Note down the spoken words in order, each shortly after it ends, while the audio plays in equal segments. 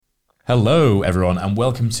Hello, everyone, and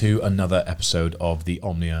welcome to another episode of the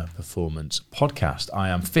Omnia Performance Podcast. I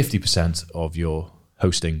am 50% of your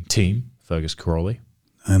hosting team, Fergus Crawley.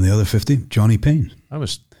 And the other 50, Johnny Payne. I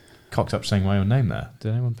was cocked up saying my own name there.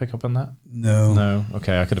 Did anyone pick up on that? No. No?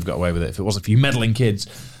 Okay, I could have got away with it if it wasn't for you meddling kids.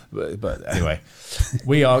 But anyway,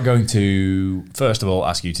 we are going to, first of all,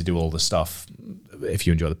 ask you to do all the stuff. If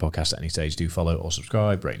you enjoy the podcast at any stage, do follow or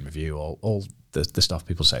subscribe, rate and review, all the stuff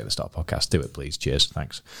people say at the start of the podcast. Do it, please. Cheers.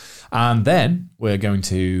 Thanks. And then we're going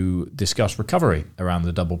to discuss recovery around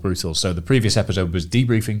the double brutal. So the previous episode was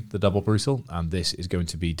debriefing the double brutal, and this is going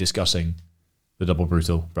to be discussing the double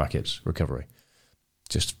brutal brackets recovery,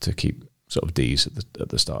 just to keep sort of D's at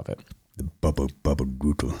the start of it. The bubble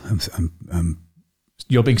brutal.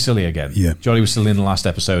 You're being silly again. Yeah. Johnny was silly in the last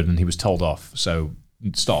episode, and he was told off. So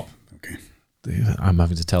stop. Okay. I'm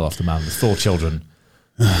having to tell off the man with 4 children.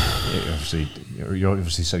 You're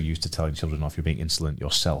obviously so used to telling children off. You're being insolent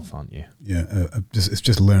yourself, aren't you? Yeah, it's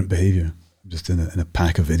just learnt behaviour. I'm just in a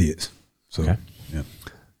pack of idiots. So, okay. Yeah.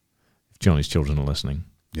 If Johnny's children are listening,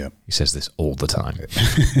 yeah, he says this all the time.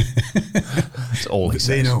 That's all he says.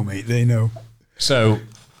 They know, mate. They know. So,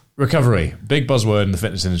 recovery, big buzzword in the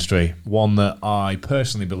fitness industry. One that I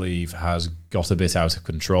personally believe has got a bit out of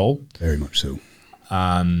control. Very much so.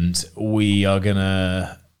 And we are going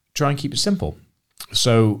to try and keep it simple.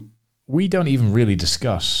 So we don't even really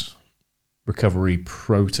discuss recovery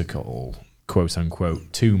protocol, quote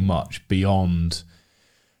unquote, too much beyond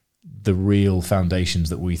the real foundations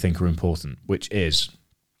that we think are important, which is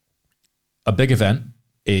a big event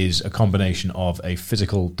is a combination of a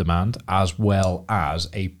physical demand as well as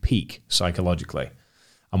a peak psychologically.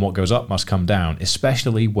 And what goes up must come down,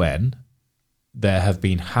 especially when there have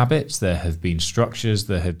been habits, there have been structures,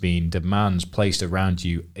 there have been demands placed around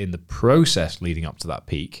you in the process leading up to that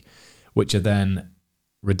peak, which are then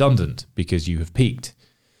redundant because you have peaked.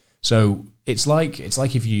 So it's like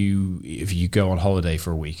if you go on holiday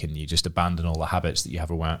for a week and you just abandon all the habits that you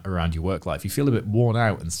have around your work life, you feel a bit worn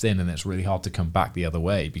out and thin, and it's really hard to come back the other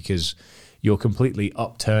way because you're completely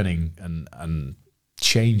upturning and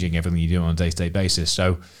changing everything you do on a day-to-day basis.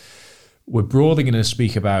 So we're broadly going to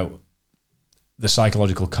speak about the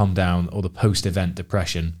psychological come down or the post-event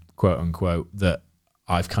depression, quote unquote, that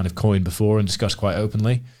I've kind of coined before and discussed quite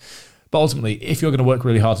openly. But ultimately, if you're going to work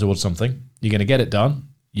really hard towards something, you're going to get it done.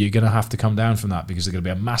 You're going to have to come down from that because there's going to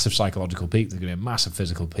be a massive psychological peak. There's going to be a massive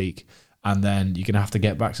physical peak. And then you're going to have to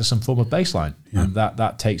get back to some form of baseline. Yeah. And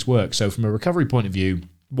that takes work. So from a recovery point of view,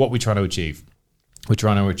 what we're trying to achieve, we're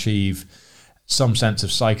trying to achieve some sense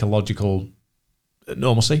of psychological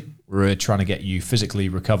normalcy. We're trying to get you physically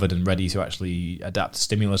recovered and ready to actually adapt to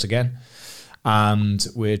stimulus again. And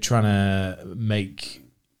we're trying to make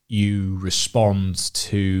you respond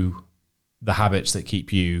to the habits that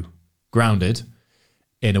keep you grounded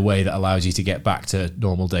in a way that allows you to get back to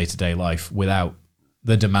normal day-to-day life without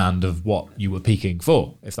the demand of what you were peaking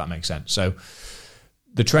for, if that makes sense. So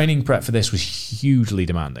the training prep for this was hugely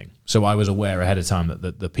demanding. So I was aware ahead of time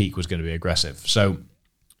that the peak was going to be aggressive. So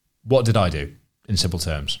what did I do? In simple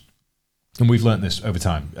terms, and we've learned this over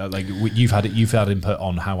time. You've had input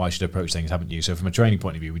on how I should approach things, haven't you? So from a training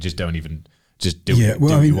point of view, we just don't even just do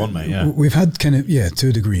what you want, mate. Yeah, we've had to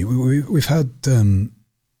a degree. We've had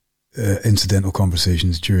incidental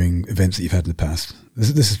conversations during events that you've had in the past.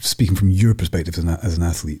 This is speaking from your perspective as an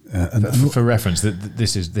athlete. For reference,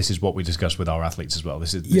 this is what we discuss with our athletes as well.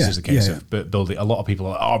 This is a case of building. A lot of people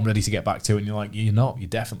are like, I'm ready to get back to it, and you're like, you're not. You're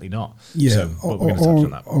definitely not. Yeah, so we're going to touch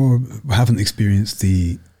on that. Or haven't experienced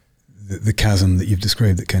the chasm that you've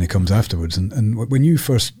described that kind of comes afterwards. And when you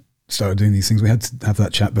first started doing these things, we had to have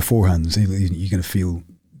that chat beforehand and say, you're going to feel,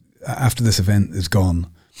 after this event is gone,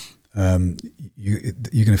 you're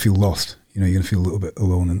going to feel lost. You're going to feel a little bit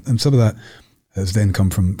alone. And some of that has then come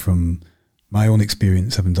from my own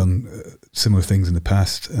experience, having done similar things in the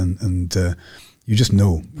past, and you just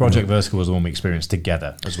know. Project Vertical was the one we experienced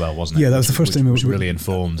together as well, wasn't it? Yeah, that was the first time. Which really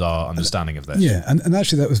informed our understanding of this. Yeah, and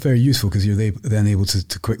actually that was very useful because you're then able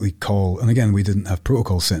to quickly call, and again, we didn't have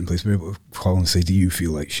protocols set in place. We were able to call and say, do you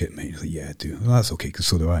feel like shit, mate? You're like, yeah, I do. Well, that's okay, because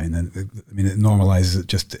so do I. And then, it normalizes it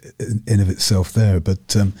just in of itself there.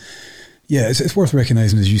 But yeah, it's worth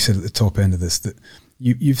recognizing, as you said at the top end of this, that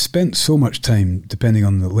you've spent so much time, depending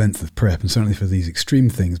on the length of prep, and certainly for these extreme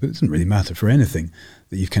things, but it doesn't really matter for anything,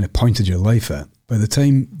 that you've kind of pointed your life at. By the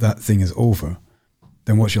time that thing is over,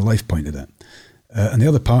 then what's your life pointed at? And the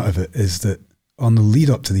other part of it is that on the lead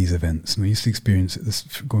up to these events, and we used to experience this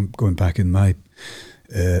going back in my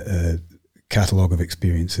catalogue of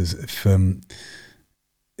experiences,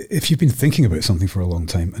 if you've been thinking about something for a long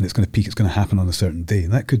time and it's going to peak, it's going to happen on a certain day,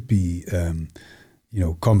 and that could be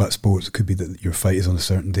combat sports. It could be that your fight is on a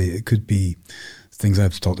certain day. It could be things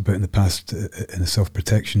I've talked about in the past in a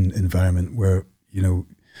self-protection environment where,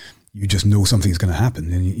 you just know something's going to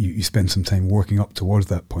happen, and you spend some time working up towards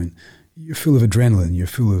that point. You're full of adrenaline. You're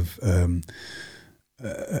full of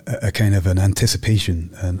a kind of an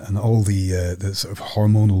anticipation, and all the sort of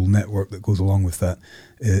hormonal network that goes along with that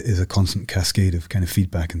is a constant cascade of kind of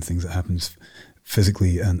feedback and things that happens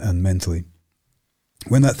physically and mentally.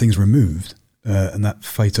 When that thing's removed, and that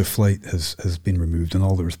fight or flight has been removed and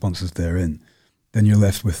all the responses therein, then you're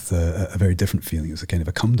left with a very different feeling. It's a kind of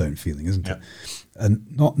a come down feeling, isn't it? And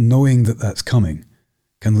not knowing that that's coming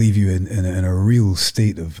can leave you in a real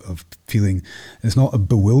state of feeling. It's not a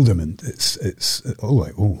bewilderment. It's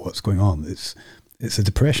what's going on? It's a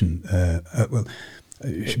depression.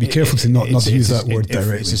 You should be careful to not to use that word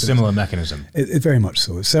directly. It's a similar mechanism. It very much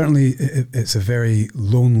so. Certainly, it's a very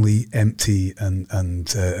lonely, empty,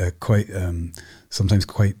 and quite sometimes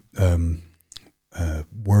quite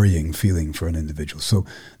worrying feeling for an individual. So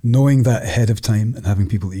knowing that ahead of time and having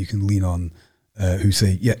people that you can lean on who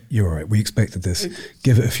say, yeah, you're all right, we expected this,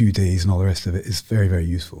 give it a few days and all the rest of it is very, very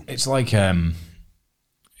useful. It's like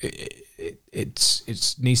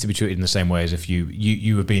it needs to be treated in the same way as if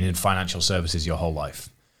you have been in financial services your whole life,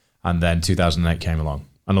 and then 2008 came along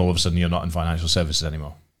and all of a sudden you're not in financial services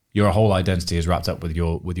anymore. Your whole identity is wrapped up with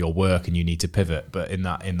your work, and you need to pivot. But in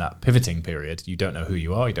that pivoting period, you don't know who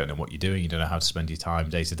you are, you don't know what you're doing, you don't know how to spend your time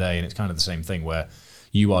day to day. And it's kind of the same thing where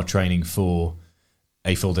you are training for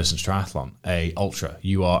a full distance triathlon, a ultra.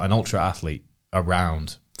 You are an ultra athlete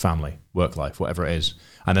around family, work life, whatever it is.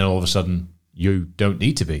 And then all of a sudden you don't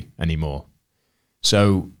need to be anymore.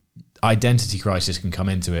 So identity crisis can come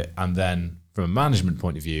into it. And then from a management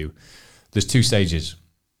point of view, there's two stages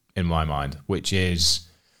in my mind, which is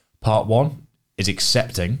part one is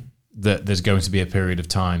accepting that there's going to be a period of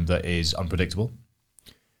time that is unpredictable,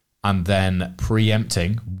 and then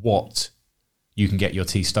preempting what you can get your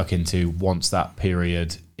teeth stuck into once that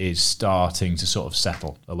period is starting to sort of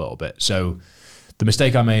settle a little bit. So the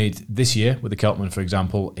mistake I made this year with the Keltman, for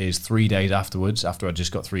example, is 3 days afterwards, after I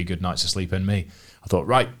just got 3 good nights of sleep in me, I thought,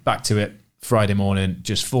 right, back to it. Friday morning,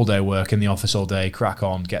 just full day work in the office all day, crack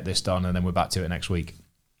on, get this done, and then we're back to it next week.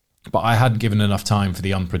 But I hadn't given enough time for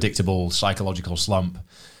the unpredictable psychological slump,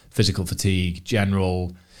 physical fatigue,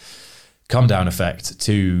 general come down effect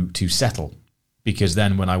to settle. Because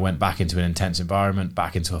then when I went back into an intense environment,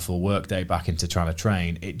 back into a full work day, back into trying to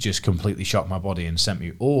train, it just completely shocked my body and sent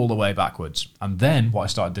me all the way backwards. And then what I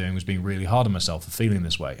started doing was being really hard on myself for feeling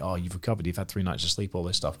this way. Oh, you've recovered, you've had 3 nights of sleep, all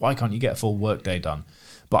this stuff. Why can't you get a full work day done?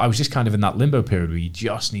 But I was just kind of in that limbo period where you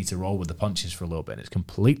just need to roll with the punches for a little bit. It's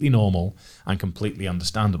completely normal and completely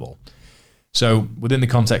understandable. So within the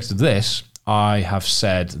context of this, I have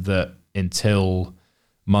said that until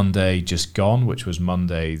Monday just gone, which was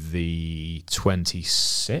Monday the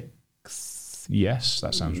 26th. Yes,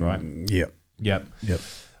 that sounds right. Yep.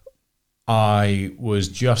 I was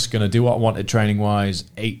just going to do what I wanted training-wise,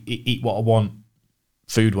 eat what I want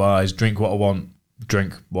food-wise, drink what I want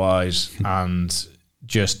drink-wise, and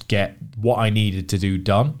just get what I needed to do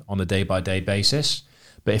done on a day-by-day basis.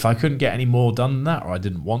 But if I couldn't get any more done than that, or I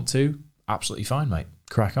didn't want to, absolutely fine, mate.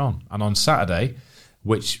 Crack on. And on Saturday,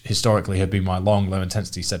 which historically have been my long,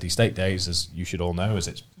 low-intensity, steady-state days, as you should all know, as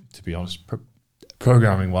it's, to be honest,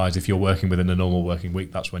 programming-wise, if you're working within a normal working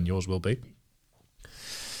week, that's when yours will be.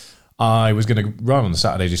 I was going to run on the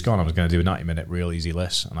Saturday just gone. I was going to do a 90-minute real easy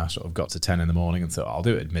list, and I sort of got to 10 in the morning and thought, I'll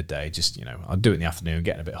do it at midday. Just, I'll do it in the afternoon,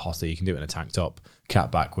 getting a bit hotter. You can do it in a tank top,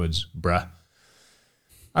 cat backwards, bruh.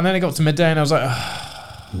 And then it got to midday, and I was like,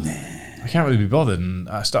 I can't really be bothered. And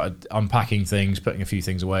I started unpacking things, putting a few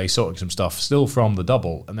things away, sorting some stuff still from the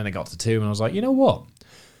double. And then it got to 2, and I was like, you know what?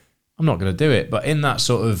 I'm not going to do it. But in that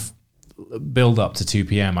sort of build up to 2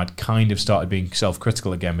 p.m, I'd kind of started being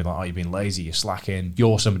self-critical again, being like, oh, you've been lazy, you're slacking,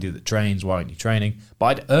 you're somebody that trains, why aren't you training? But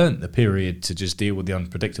I'd earned the period to just deal with the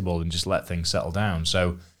unpredictable and just let things settle down.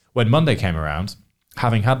 So when Monday came around,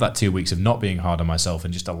 having had that 2 weeks of not being hard on myself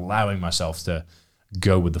and just allowing myself to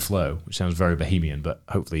go with the flow, which sounds very bohemian, but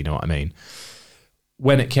hopefully you know what I mean.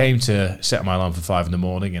 When it came to setting my alarm for 5 in the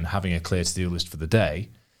morning and having a clear to-do list for the day,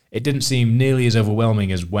 it didn't seem nearly as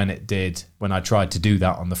overwhelming as when it did when I tried to do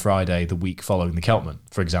that on the Friday, the week following the Keltman,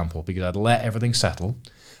 for example, because I'd let everything settle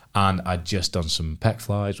and I'd just done some pec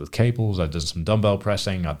flies with cables, I'd done some dumbbell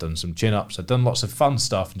pressing, I'd done some chin-ups, I'd done lots of fun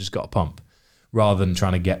stuff and just got a pump rather than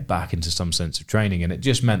trying to get back into some sense of training. And it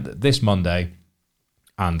just meant that this Monday,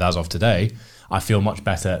 and as of today, I feel much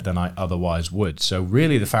better than I otherwise would. So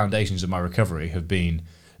really the foundations of my recovery have been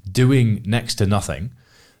doing next to nothing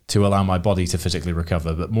to allow my body to physically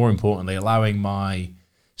recover, but more importantly, allowing my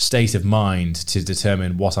state of mind to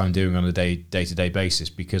determine what I'm doing on a day-to-day basis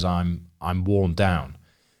because I'm worn down.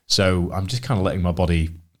 So I'm just kind of letting my body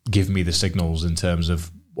give me the signals in terms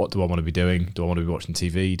of what do I want to be doing? Do I want to be watching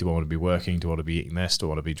TV? Do I want to be working? Do I want to be eating this? Do I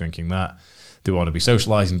want to be drinking that? Do I want to be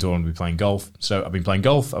socializing? Do I want to be playing golf? So I've been playing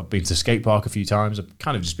golf. I've been to skate park a few times. I've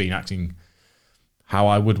kind of just been acting how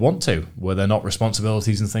I would want to, where they're not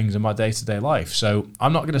responsibilities and things in my day-to-day life. So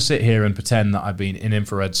I'm not going to sit here and pretend that I've been in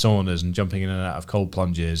infrared saunas and jumping in and out of cold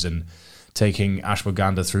plunges and taking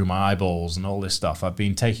ashwagandha through my eyeballs and all this stuff. I've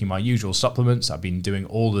been taking my usual supplements. I've been doing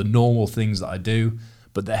all the normal things that I do,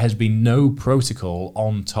 but there has been no protocol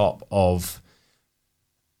on top of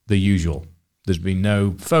the usual. There's been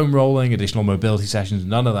no foam rolling, additional mobility sessions,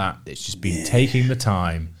 none of that. It's just been taking the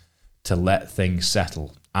time to let things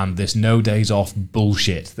settle. And this no days off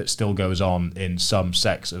bullshit that still goes on in some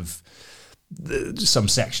sections of the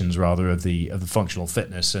functional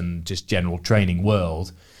fitness and just general training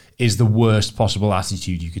world is the worst possible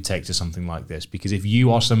attitude you could take to something like this. Because if you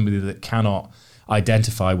are somebody that cannot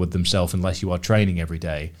identify with themselves unless you are training every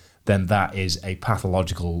day, then that is a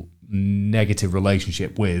pathological negative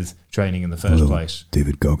relationship with training in the first place.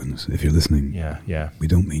 David Goggins, if you're listening, yeah, we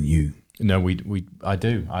don't mean you. No, I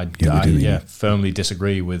do. I firmly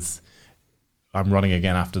disagree with. I'm running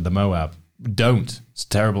again after the Moab. Don't. It's a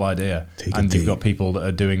terrible idea. And you've got people that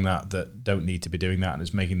are doing that don't need to be doing that, and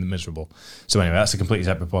it's making them miserable. So anyway, that's a completely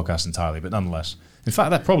separate podcast entirely. But nonetheless, in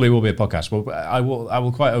fact, that probably will be a podcast. Well, I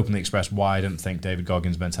will quite openly express why I don't think David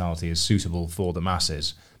Goggins' mentality is suitable for the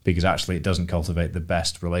masses, because actually it doesn't cultivate the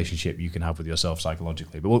best relationship you can have with yourself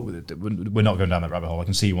psychologically. But we're not going down that rabbit hole. I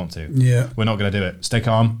can see you want to. Yeah. We're not going to do it. Stay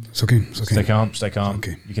calm. It's okay. Stay calm.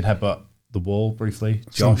 Okay. You can headbutt the wall briefly.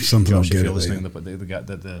 Josh, if you're listening,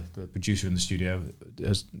 the producer in the studio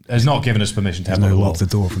has not given us permission to headbutt the wall. Locked the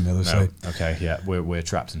door from the other side. Okay, yeah, we're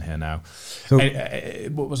trapped in here now. So,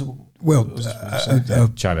 what was it? Well,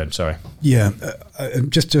 chime in. Sorry. Yeah,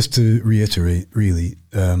 just to reiterate, really.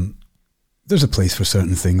 There's a place for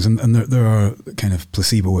certain things, and there are kind of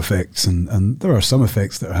placebo effects, and there are some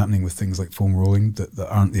effects that are happening with things like foam rolling that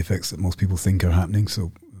aren't the effects that most people think are happening.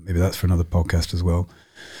 So maybe that's for another podcast as well.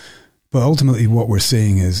 But ultimately, what we're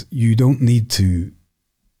saying is you don't need to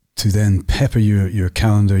then pepper your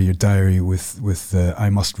calendar, your diary with I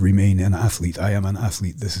must remain an athlete. I am an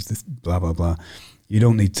athlete. This is this blah blah blah. You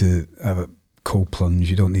don't need to have a cold plunge.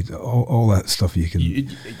 You don't need all that stuff. You can.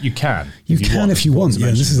 You can. If you want. Yeah,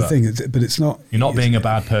 this is the thing. But it's not. You're not being a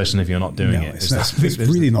bad person if you're not doing it. It's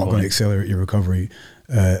really not going to accelerate your recovery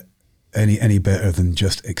any better than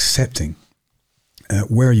just accepting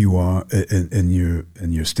where you are in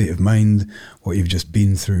your state of mind, what you've just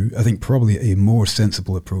been through. I think probably a more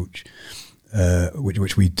sensible approach,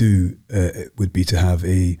 which we do, would be to have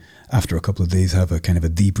after a couple of days, have a kind of a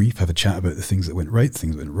debrief, have a chat about the things that went right,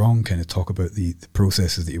 things that went wrong, kind of talk about the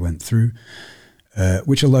processes that you went through,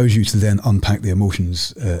 which allows you to then unpack the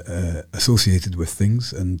emotions associated with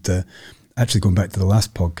things. And actually going back to the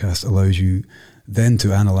last podcast, allows you then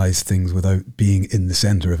to analyze things without being in the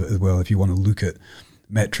center of it as well. If you want to look at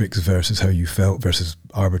metrics versus how you felt versus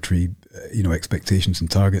arbitrary, expectations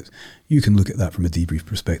and targets, you can look at that from a debrief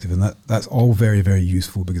perspective, and that's all very, very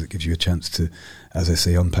useful because it gives you a chance to, as I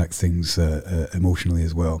say, unpack things emotionally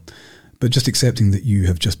as well. But just accepting that you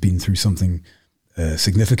have just been through something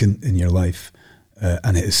significant in your life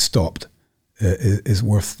and it has stopped is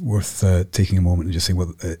worth taking a moment and just saying,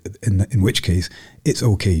 well, in which case it's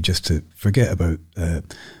okay just to forget about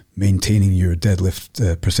maintaining your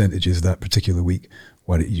deadlift percentages that particular week.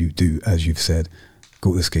 Why don't you do, as you've said,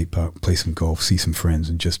 go to the skate park, play some golf, see some friends,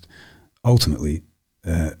 and just ultimately,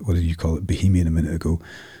 what did you call it, bohemian a minute ago,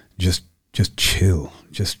 just chill.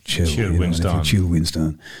 Chill wins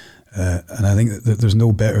down. And I think that there's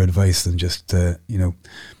no better advice than just,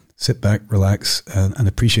 sit back, relax, and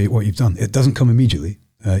appreciate what you've done. It doesn't come immediately.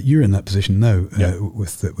 You're in that position now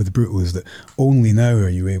with the brutal, is that only now are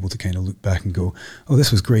you able to kind of look back and go, oh,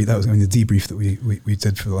 this was great. That was, the debrief that we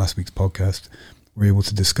did for the last week's podcast. We're able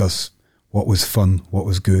to discuss what was fun, what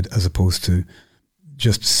was good, as opposed to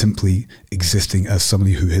just simply existing as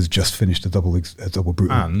somebody who has just finished a double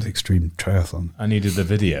brutal and extreme triathlon. I needed the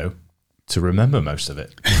video to remember most of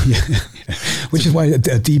it. Which is why a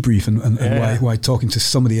debrief and why talking to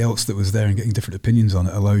somebody else that was there and getting different opinions on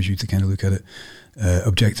it allows you to kind of look at it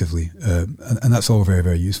objectively. And that's all very,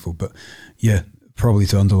 very useful. But yeah, probably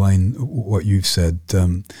to underline what you've said,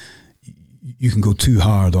 you can go too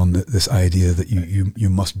hard on this idea that you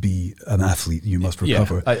must be an athlete, you must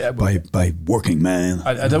recover by working, man.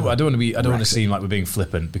 I don't want to seem like we're being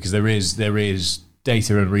flippant, because there is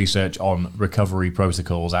data and research on recovery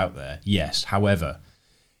protocols out there. Yes, however,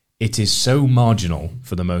 it is so marginal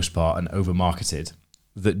for the most part and over-marketed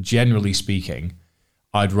that generally speaking,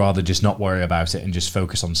 I'd rather just not worry about it and just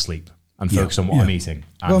focus on sleep and focus on what I'm eating.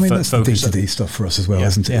 Well, I mean, that's the day-to-day stuff for us as well,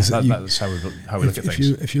 isn't it? That's how we look at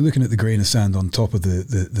things. If you're looking at the grain of sand on top of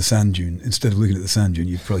the sand dune, instead of looking at the sand dune,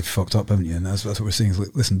 you've probably fucked up, haven't you? And that's what we're saying is,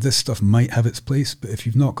 like, listen, this stuff might have its place, but if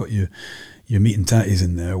you've not got your meat and tatties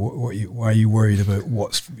in there, why are you worried about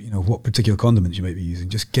what particular condiments you might be using?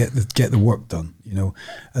 Just get the work done,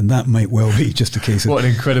 and that might well be just a case of what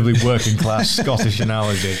an incredibly working class Scottish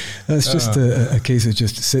analogy. That's just a case of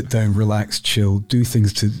just sit down, relax, chill, do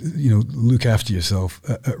things to look after yourself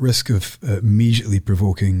at risk of immediately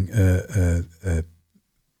provoking a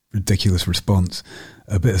ridiculous response.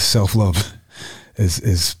 A bit of self-love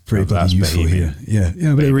is pretty bloody useful here.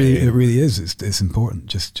 Yeah, but it really is. It's important.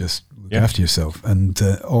 Just look after yourself, and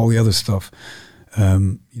all the other stuff.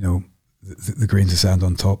 The grains of sand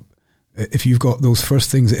on top. If you've got those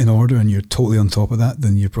first things in order and you're totally on top of that,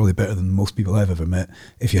 then you're probably better than most people I've ever met.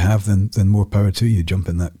 If you have, then more power to you. Jump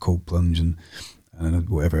in that cold plunge and I don't know,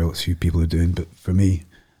 whatever else you people are doing. But for me,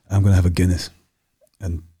 I'm going to have a Guinness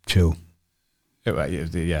and chill.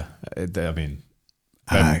 Yeah. I mean,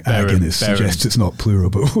 Guinness suggests it's not plural,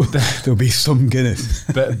 but there'll be some Guinness.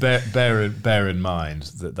 bear in mind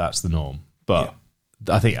that that's the norm. But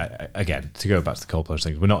I think, again, to go back to the cold plunge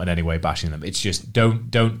things, we're not in any way bashing them. It's just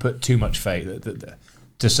don't put too much faith.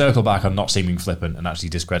 To circle back on not seeming flippant and actually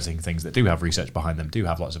discrediting things that do have research behind them, do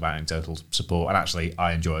have lots of anecdotal support. And actually,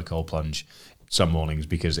 I enjoy a cold plunge some mornings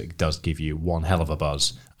because it does give you one hell of a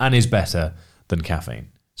buzz and is better than caffeine.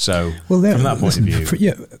 So from that point of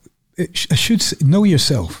view... I should say, know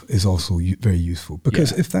yourself is also very useful,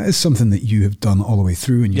 because if that is something that you have done all the way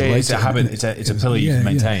through and you like it's a habit, it's a pillar you can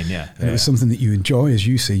maintain, and it was something that you enjoy, as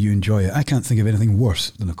you say, you enjoy it. I can't think of anything worse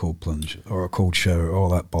than a cold plunge or a cold shower or all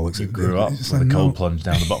that bollocks. You grew up with a cold plunge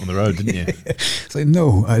down the bottom of the road, didn't you? It's like,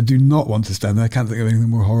 no, I do not want to stand there. I can't think of anything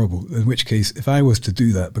more horrible. In which case, if I was to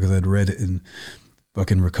do that because I'd read it in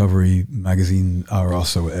fucking recovery magazine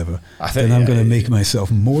RS or whatever, then I'm going to make myself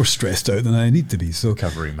more stressed out than I need to be. So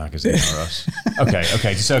recovery magazine RS. Okay.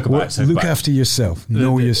 To circle back. Look after yourself,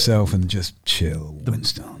 know yourself, and just chill.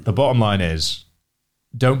 Winston. The bottom line is,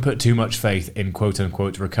 don't put too much faith in quote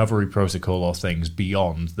unquote recovery protocol or things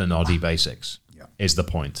beyond the noddy basics. Is the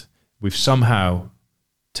point? We've somehow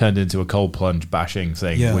turned into a cold plunge bashing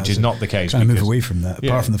thing, which is not the case. Trying to move away from that,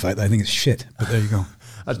 apart from the fact that I think it's shit. But there you go.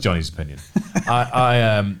 That's Johnny's opinion.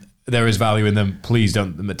 There is value in them. Please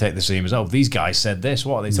don't take the same as, these guys said this.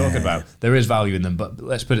 What are they talking about? There is value in them, but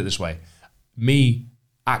let's put it this way. Me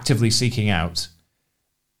actively seeking out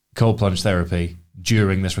cold plunge therapy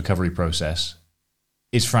during this recovery process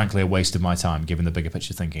is frankly a waste of my time, given the bigger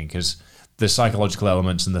picture thinking, because the psychological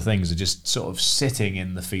elements and the things are just sort of sitting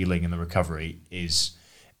in the feeling and the recovery is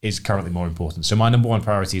currently more important. So my number one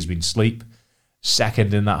priority has been sleep.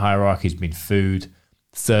 Second in that hierarchy has been food.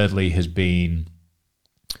 Thirdly has been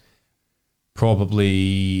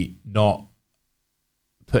probably not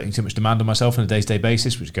putting too much demand on myself on a day-to-day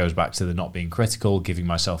basis, which goes back to the not being critical, giving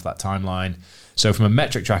myself that timeline. So from a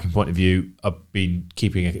metric tracking point of view, I've been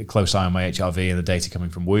keeping a close eye on my HRV and the data coming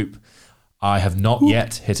from Whoop. I have not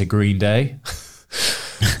yet hit a green day.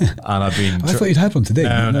 And I've been... I thought you'd had one today.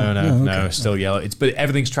 No, still yellow. But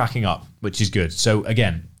everything's tracking up, which is good. So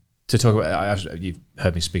again, to talk about, you've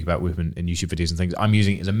heard me speak about Whoop in YouTube videos and things. I'm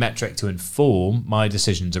using it as a metric to inform my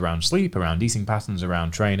decisions around sleep, around eating patterns,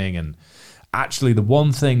 around training. And actually, the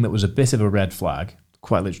one thing that was a bit of a red flag,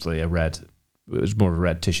 quite literally it was more of a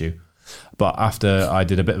red tissue. But after I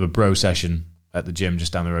did a bit of a bro session at the gym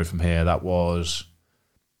just down the road from here, that was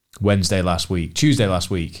Tuesday last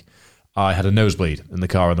week, I had a nosebleed in the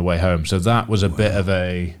car on the way home. So that was a bit of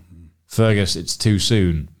a Fergus, it's too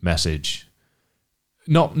soon message.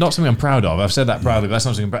 Not something I'm proud of. I've said that proudly, but that's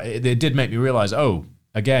not something it did make me realise,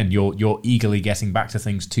 again, you're eagerly getting back to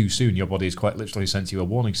things too soon. Your body has quite literally sent you a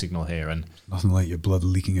warning signal here. And nothing like your blood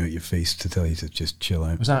leaking out your face to tell you to just chill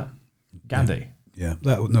out. Was that Gandhi? Yeah.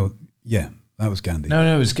 That was Gandhi.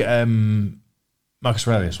 No, it was Marcus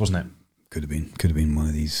Aurelius, wasn't it? Could have been one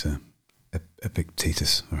of these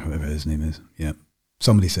Epictetus or whoever his name is. Yeah.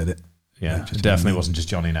 Somebody said it. Yeah, it definitely wasn't just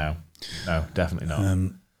Johnny now. No, definitely not.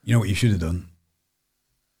 You know what you should have done?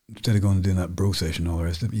 Instead of going and doing that bro session and all the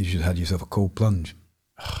rest of it, you should have had yourself a cold plunge.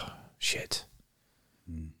 Shit.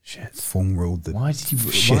 Foam rolled the Why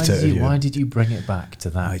did you bring it back to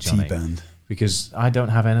that, IT Johnny? band. Because I don't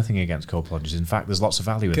have anything against cold plunges. In fact, there's lots of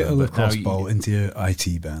value in them. Get a lacrosse ball into your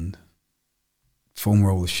IT band. Foam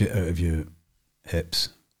roll the shit out of your hips.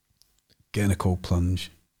 Get in a cold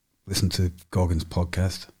plunge. Listen to Goggins'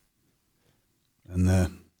 podcast. And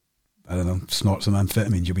I don't know, snort some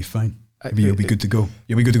amphetamines, you'll be fine. You'll be good to go.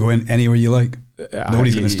 You'll be good to go in anywhere you like.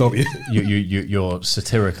 Nobody's going to stop you. Your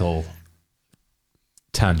satirical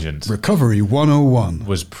tangent. Recovery 101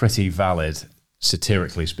 was pretty valid,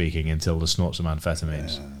 satirically speaking, until the snort some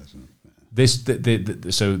amphetamines. This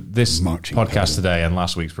podcast today and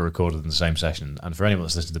last week's were recorded in the same session, and for anyone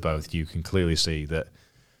that's listened to both, you can clearly see that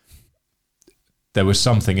there was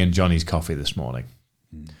something in Johnny's coffee this morning.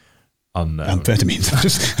 Amphetamines.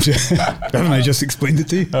 Haven't I just explained it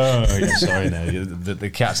to you? Oh, yeah, sorry, no, the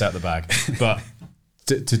cat's out the bag. But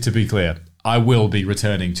to be clear, I will be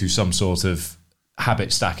returning to some sort of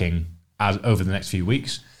habit stacking over the next few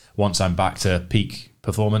weeks once I'm back to peak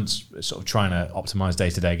performance, sort of trying to optimize day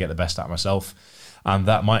to day, get the best out of myself. And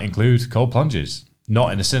that might include cold plunges,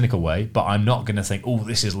 not in a cynical way, but I'm not going to think, oh,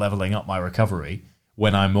 this is leveling up my recovery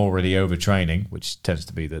when I'm already overtraining, which tends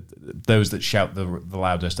to be those that shout the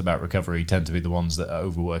loudest about recovery tend to be the ones that are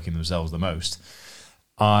overworking themselves the most.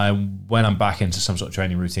 When I'm back into some sort of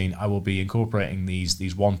training routine, I will be incorporating these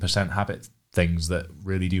 1% habit things that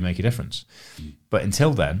really do make a difference. But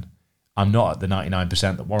until then, I'm not at the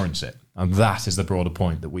 99% that warrants it. And that is the broader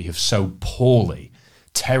point that we have so poorly,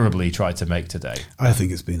 terribly tried to make today. I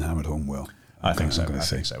think it's been hammered home well. I think so.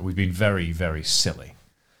 We've been very, very silly.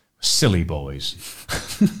 Silly boys.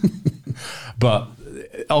 But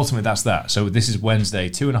ultimately, that's that. So this is Wednesday,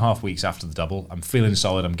 2.5 weeks after the double. I'm feeling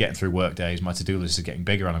solid. I'm getting through work days. My to-do list is getting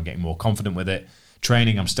bigger and I'm getting more confident with it.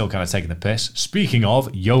 Training, I'm still kind of taking the piss. Speaking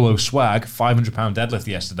of YOLO swag, 500-pound deadlift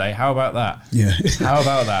yesterday. How about that? Yeah. How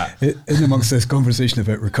about that? In amongst this conversation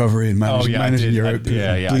about recovery and managing your output,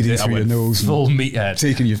 bleeding through your nose, full meathead,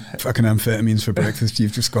 taking your fucking amphetamines for breakfast,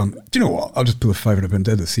 you've just gone, do you know what? I'll just pull a 500-pound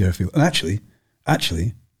deadlift, see how I feel. And actually,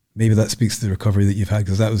 maybe that speaks to the recovery that you've had,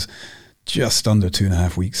 because that was just under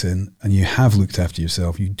 2.5 weeks in, and you have looked after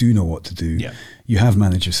yourself. You do know what to do. Yeah. You have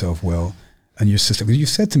managed yourself well. And your system, because you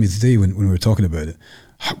said to me today when we were talking about it,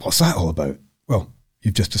 what's that all about? Well,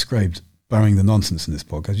 you've just described, barring the nonsense in this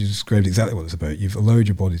podcast, you described exactly what it's about. You've allowed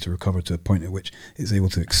your body to recover to a point at which it's able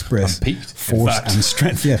to express force and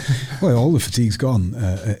strength. Yeah, well, all the fatigue's gone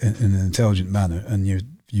in an intelligent manner, and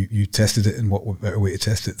you tested it, and what better way to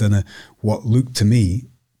test it than what looked to me,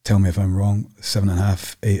 tell me if I'm wrong,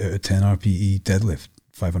 7.5, 8 out of 10 RPE deadlift,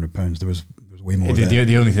 500 pounds. There was way more.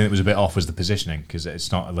 The only thing that was a bit off was the positioning, because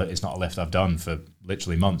it's not a lift I've done for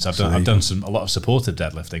literally months. I've done a lot of supported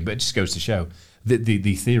deadlifting, but it just goes to show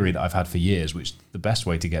the theory that I've had for years, which the best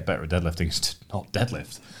way to get better at deadlifting is to not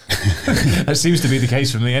deadlift. That seems to be the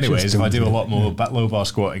case for me anyways. If I do a lot more low bar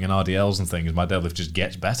squatting and RDLs and things, my deadlift just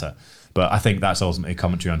gets better. But I think that's ultimately a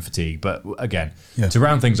commentary on fatigue. But again, to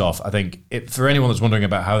round things off, I think for anyone that's wondering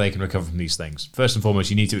about how they can recover from these things, first and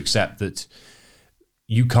foremost, you need to accept that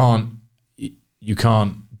you can't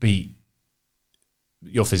beat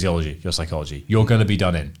your physiology, your psychology. You're going to be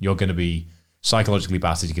done in. You're going to be psychologically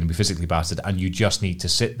battered. You're going to be physically battered, and you just need to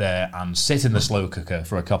sit there and sit in the slow cooker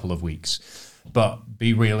for a couple of weeks. But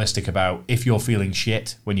be realistic about, if you're feeling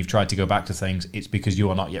shit when you've tried to go back to things, it's because you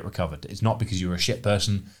are not yet recovered. It's not because you're a shit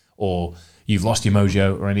person or you've lost your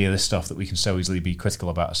mojo or any of this stuff that we can so easily be critical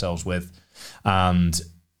about ourselves with. And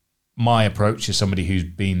my approach is somebody who's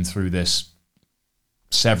been through this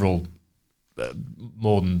several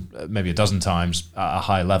more than maybe a dozen times at a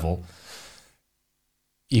high level.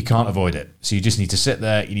 You can't avoid it. So you just need to sit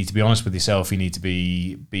there. You need to be honest with yourself. You need to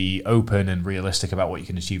be open and realistic about what you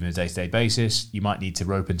can achieve on a day-to-day basis. You might need to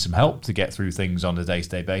rope in some help to get through things on a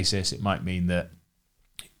day-to-day basis. It might mean that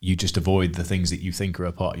you just avoid the things that you think are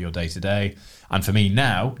a part of your day-to-day. And for me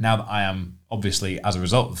now that I am obviously, as a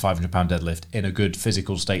result of the 500-pound deadlift, in a good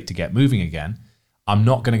physical state to get moving again, I'm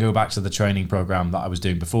not going to go back to the training program that I was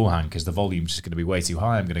doing beforehand, because the volume's just going to be way too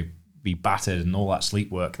high. I'm going to be battered, and all that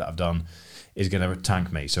sleep work that I've done is going to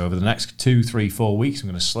tank me. So over the next 2, 3, 4 weeks, I'm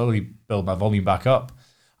going to slowly build my volume back up.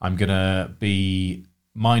 I'm going to be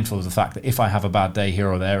mindful of the fact that if I have a bad day here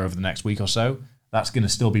or there over the next week or so, that's going to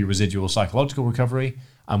still be residual psychological recovery.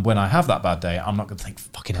 And when I have that bad day, I'm not going to think,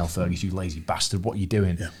 fucking hell, Fergus, you lazy bastard, what are you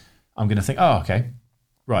doing? Yeah. I'm going to think, oh, okay,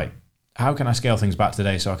 right. How can I scale things back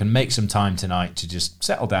today so I can make some time tonight to just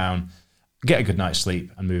settle down, get a good night's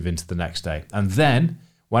sleep, and move into the next day? And then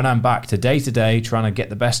when I'm back to day, trying to get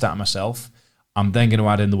the best out of myself, I'm then going to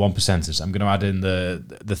add in the 1%ers. I'm going to add in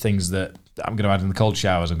the things that I'm going to add in the cold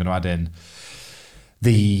showers. I'm going to add in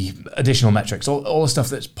the additional metrics, all the stuff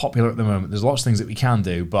that's popular at the moment. There's lots of things that we can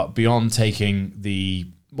do, but beyond taking the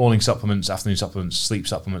morning supplements, afternoon supplements, sleep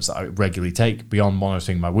supplements that I regularly take, beyond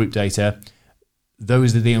monitoring my Whoop data,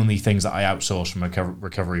 those are the only things that I outsource from a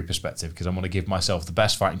recovery perspective, because I want to give myself the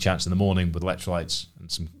best fighting chance in the morning with electrolytes and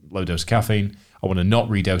some low dose caffeine. I want to not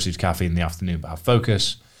redosage caffeine in the afternoon, but have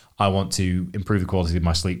focus. I want to improve the quality of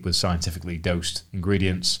my sleep with scientifically dosed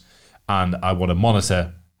ingredients, and I want to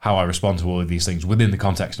monitor how I respond to all of these things within the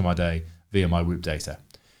context of my day via my Whoop data.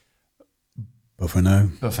 But for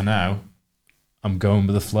now, I'm going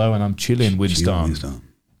with the flow and I'm chilling Windstorm.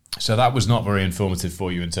 So that was not very informative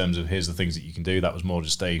for you in terms of here's the things that you can do. That was more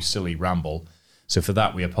just a silly ramble. So for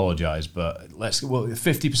that, we apologise. But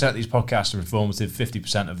 50% of these podcasts are informative.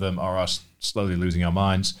 50% of them are us slowly losing our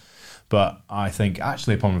minds. But I think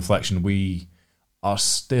actually upon reflection, we are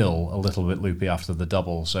still a little bit loopy after the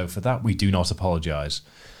double. So for that, we do not apologise.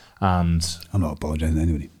 And I'm not apologising to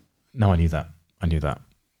anybody. No, I knew that.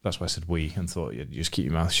 That's why I said we and thought you'd just keep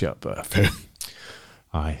your mouth shut. But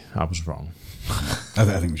I was wrong.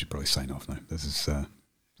 I think we should probably sign off now. This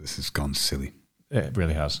has gone silly. It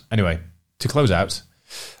really has. Anyway, to close out,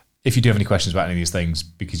 if you do have any questions about any of these things,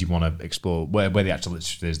 because you want to explore where the actual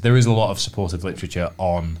literature is, there is a lot of supportive literature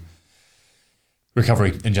on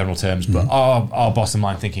recovery in general terms, but our bottom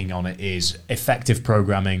line thinking on it is effective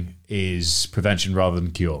programming is prevention rather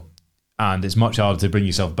than cure. And it's much harder to bring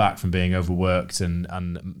yourself back from being overworked and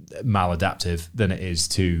maladaptive than it is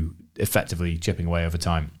to effectively chipping away over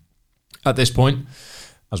time. At this point,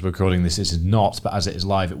 as we're recording this is not, but as it is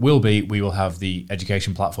live, it will be. We will have the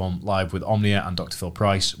education platform live with Omnia and Dr. Phil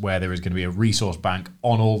Price, where there is going to be a resource bank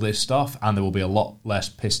on all this stuff, and there will be a lot less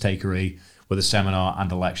piss-takery with a seminar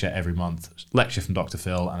and a lecture every month. Lecture from Dr.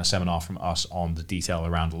 Phil and a seminar from us on the detail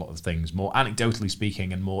around a lot of things, more anecdotally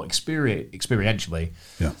speaking and more experientially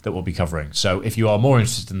that we'll be covering. So if you are more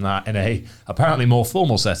interested in that in a apparently more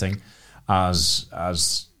formal setting,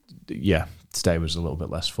 today was a little bit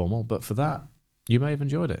less formal, but for that, you may have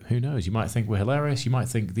enjoyed it. Who knows? You might think we're hilarious. You might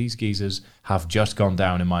think these geezers have just gone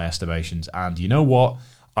down in my estimations. And you know what?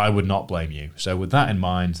 I would not blame you. So with that in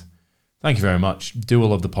mind, thank you very much. Do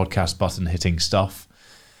all of the podcast button hitting stuff.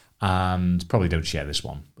 And probably don't share this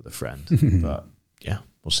one with a friend. But yeah,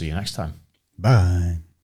 we'll see you next time. Bye.